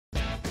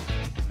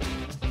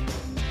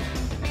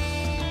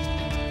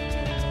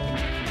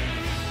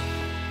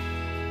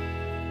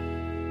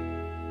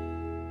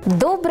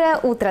Доброе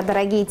утро,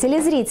 дорогие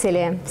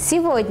телезрители!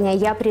 Сегодня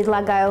я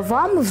предлагаю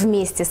вам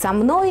вместе со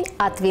мной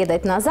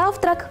отведать на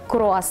завтрак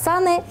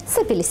круассаны с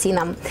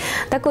апельсином.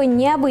 Такое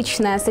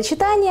необычное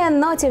сочетание,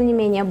 но тем не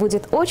менее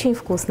будет очень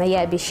вкусно,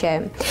 я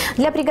обещаю.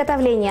 Для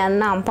приготовления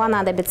нам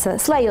понадобится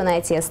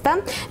слоеное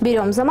тесто.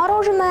 Берем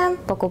замороженное,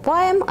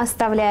 покупаем,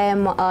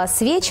 оставляем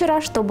с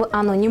вечера, чтобы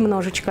оно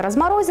немножечко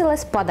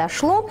разморозилось,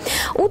 подошло.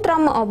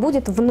 Утром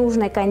будет в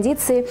нужной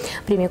кондиции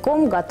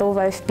прямиком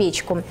готовое в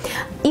печку.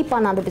 И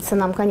понадобится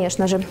нам,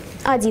 конечно же,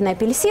 один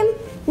апельсин,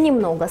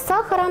 немного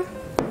сахара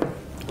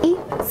и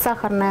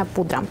сахарная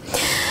пудра.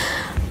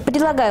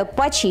 Предлагаю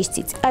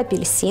почистить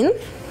апельсин.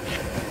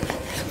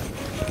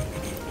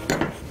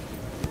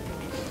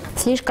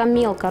 Слишком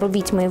мелко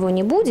рубить мы его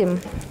не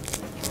будем.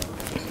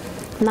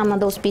 Нам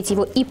надо успеть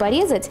его и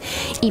порезать,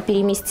 и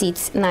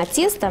переместить на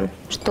тесто,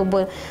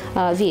 чтобы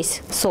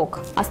весь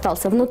сок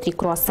остался внутри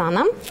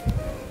круассана.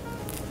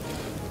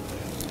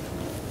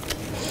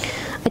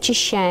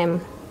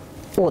 Очищаем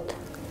от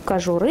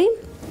кожуры.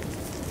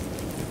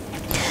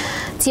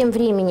 Тем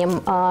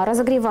временем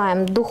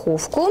разогреваем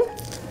духовку,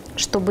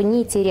 чтобы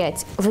не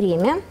терять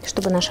время,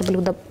 чтобы наше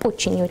блюдо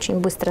очень и очень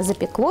быстро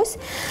запеклось,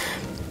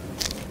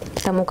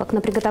 потому как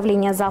на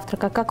приготовление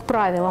завтрака, как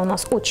правило, у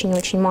нас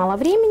очень-очень мало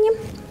времени.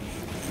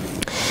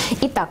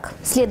 Итак,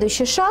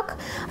 следующий шаг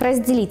 –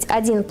 разделить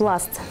один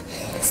пласт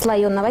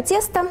слоеного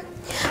теста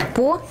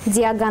по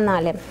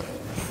диагонали.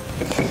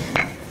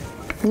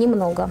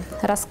 Немного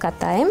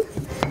раскатаем.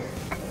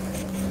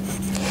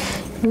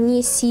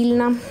 Не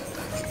сильно.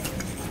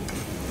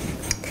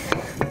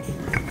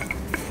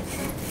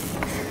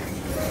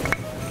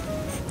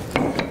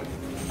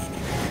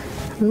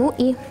 Ну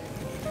и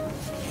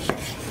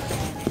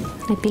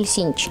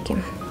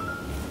апельсинчики.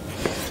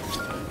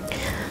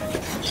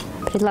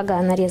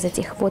 Предлагаю нарезать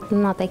их вот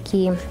на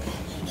такие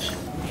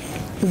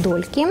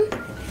дольки.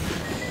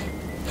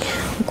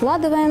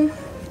 Укладываем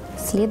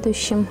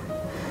следующим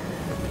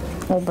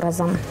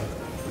образом.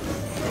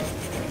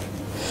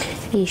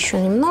 И еще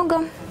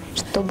немного,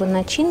 чтобы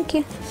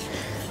начинки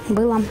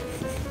было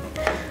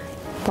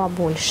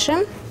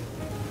побольше.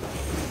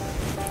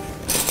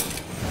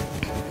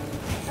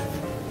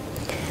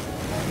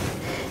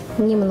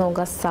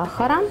 Немного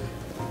сахара.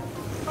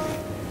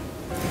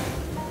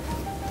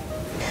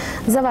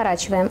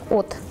 Заворачиваем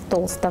от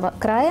толстого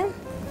края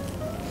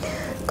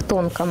к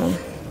тонкому.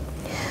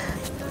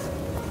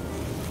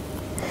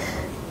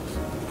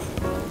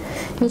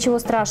 Ничего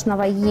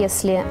страшного,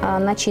 если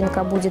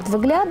начинка будет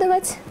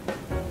выглядывать.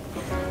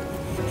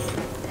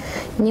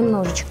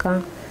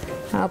 Немножечко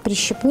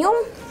прищипнем.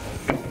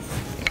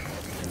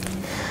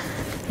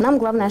 Нам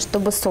главное,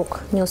 чтобы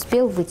сок не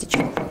успел вытечь.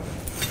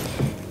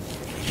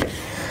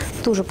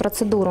 Ту же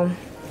процедуру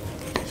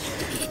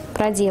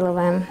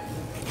проделываем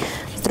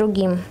с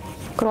другим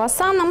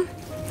круассаном.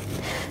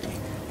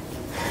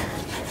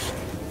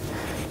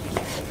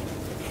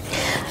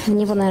 В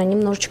него, наверное,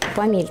 немножечко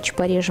помельче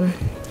порежем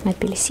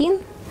апельсин.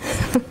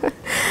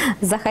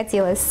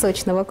 Захотелось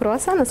сочного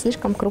круассана,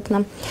 слишком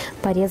крупно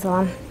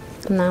порезала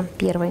на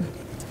первый.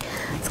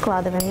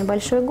 Складываем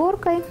небольшой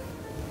горкой.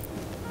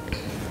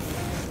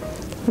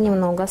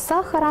 Немного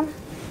сахара.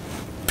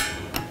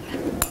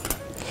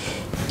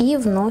 И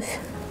вновь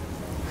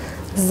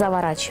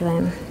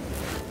заворачиваем.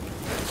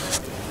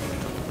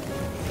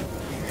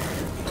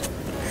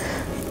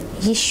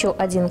 Еще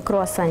один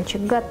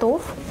круассанчик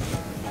готов.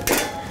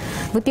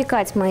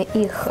 Выпекать мы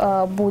их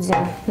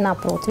будем на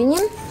противне.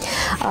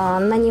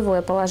 На него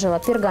я положила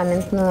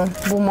пергаментную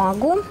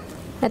бумагу.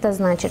 Это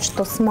значит,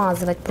 что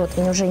смазывать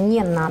противень уже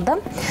не надо.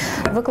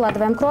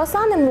 Выкладываем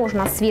круассаны.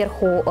 Можно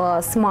сверху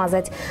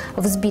смазать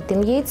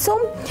взбитым яйцом.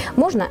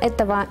 Можно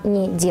этого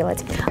не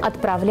делать.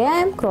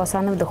 Отправляем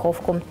круассаны в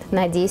духовку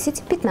на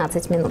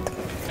 10-15 минут.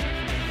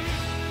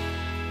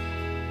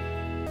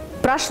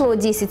 Прошло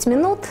 10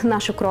 минут,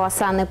 наши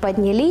круассаны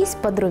поднялись,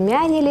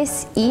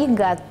 подрумянились и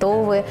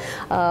готовы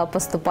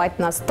поступать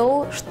на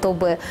стол,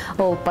 чтобы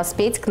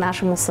поспеть к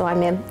нашему с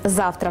вами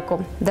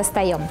завтраку.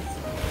 Достаем.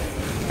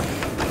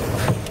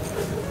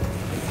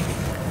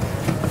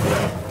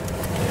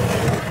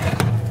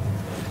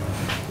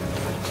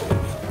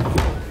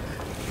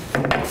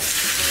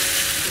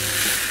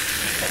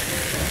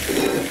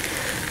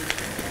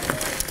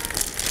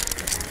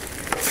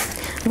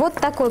 Вот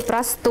такой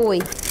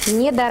простой,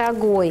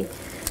 недорогой,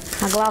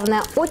 а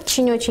главное,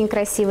 очень-очень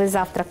красивый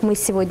завтрак мы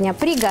сегодня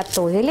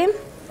приготовили.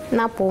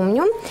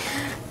 Напомню,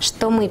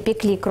 что мы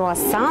пекли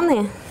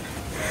круассаны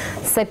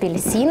с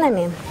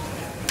апельсинами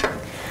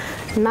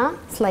на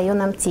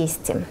слоеном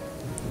тесте.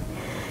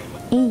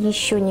 И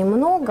еще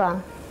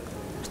немного,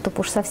 чтобы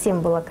уж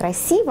совсем было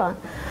красиво,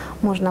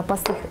 можно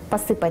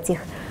посыпать их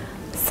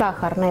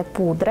сахарной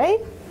пудрой.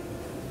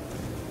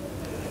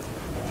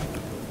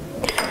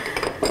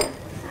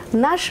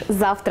 Наш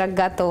завтрак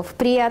готов.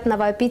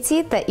 Приятного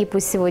аппетита, и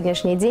пусть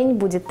сегодняшний день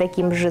будет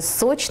таким же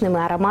сочным и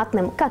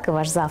ароматным, как и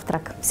ваш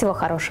завтрак. Всего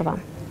хорошего!